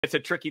it's a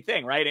tricky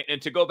thing, right?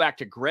 And to go back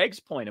to Greg's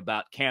point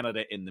about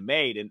Canada in the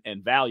Maid,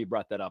 and Val, you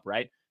brought that up,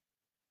 right?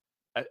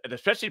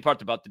 Especially the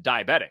part about the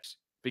diabetics,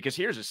 because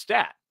here's a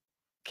stat.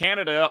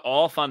 Canada,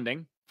 all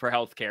funding for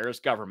healthcare is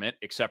government,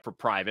 except for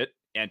private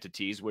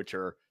entities, which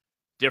are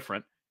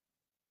different.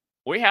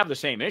 We have the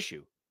same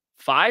issue.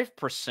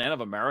 5%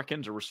 of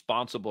Americans are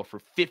responsible for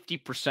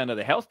 50% of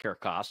the healthcare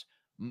costs,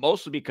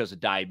 mostly because of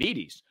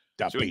diabetes.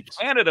 So in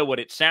Canada, what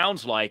it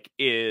sounds like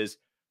is,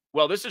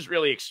 well, this is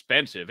really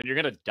expensive and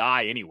you're going to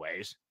die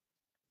anyways.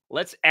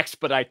 Let's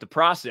expedite the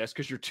process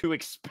because you're too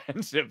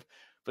expensive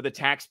for the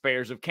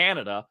taxpayers of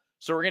Canada.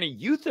 So we're going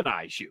to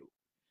euthanize you.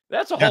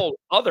 That's a whole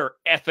other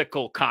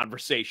ethical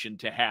conversation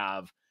to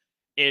have.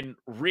 And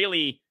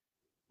really,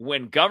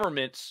 when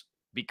governments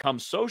become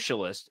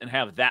socialist and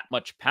have that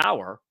much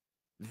power,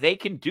 they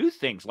can do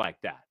things like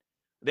that.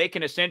 They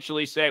can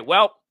essentially say,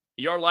 well,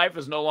 your life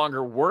is no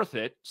longer worth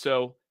it,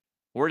 so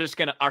we're just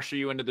going to usher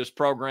you into this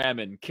program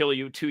and kill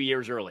you 2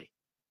 years early.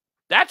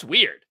 That's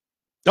weird.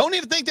 Don't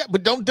even think that,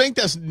 but don't think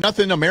that's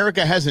nothing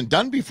America hasn't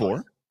done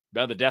before.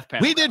 About the death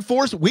penalty.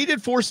 We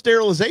did forced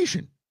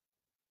sterilization.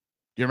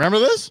 Do you remember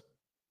this?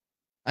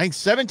 I think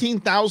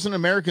 17,000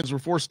 Americans were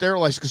forced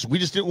sterilized because we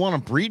just didn't want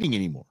them breeding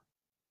anymore.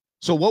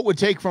 So what would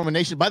take from a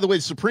nation? By the way,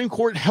 the Supreme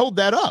Court held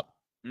that up.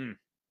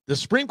 The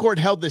Supreme Court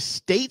held the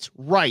state's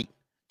right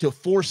to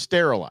force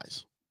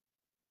sterilize.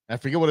 I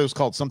forget what it was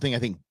called. Something, I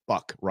think,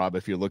 Buck, Rob,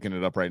 if you're looking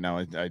it up right now.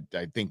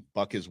 I think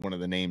Buck is one of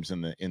the names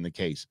in the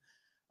case.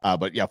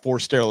 But yeah,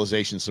 forced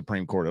sterilization,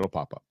 Supreme Court, it'll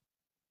pop up.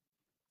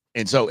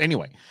 And so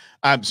anyway,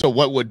 so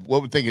what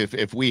would think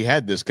if we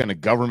had this kind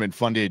of government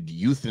funded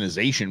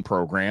euthanization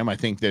program? I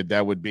think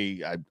that would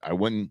be, I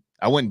wouldn't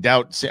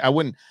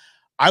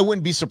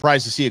be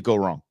surprised to see it go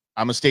wrong.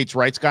 I'm a states'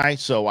 rights guy,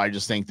 so I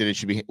just think that it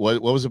should be,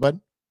 what was it, bud?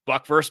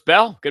 Buck versus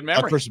Bell. Good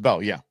memory. Buck versus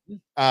Bell, yeah.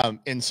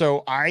 And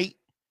so I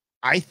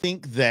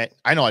think that,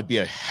 I know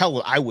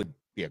I would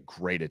be a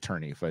great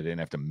attorney if I didn't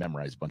have to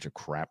memorize a bunch of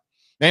crap.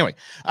 Anyway,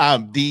 I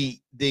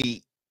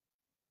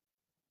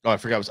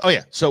forgot.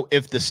 So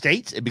if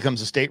it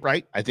becomes a state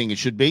right, I think it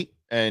should be,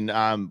 and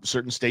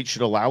certain states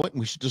should allow it, and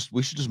we should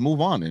just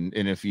move on. And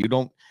if you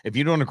don't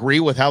agree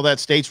with how that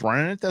state's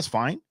running it, that's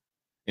fine.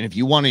 And if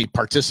you want to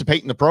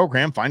participate in the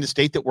program, find a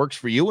state that works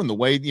for you and the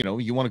way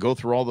you want to go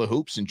through all the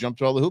hoops and jump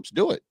through all the hoops,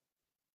 do it.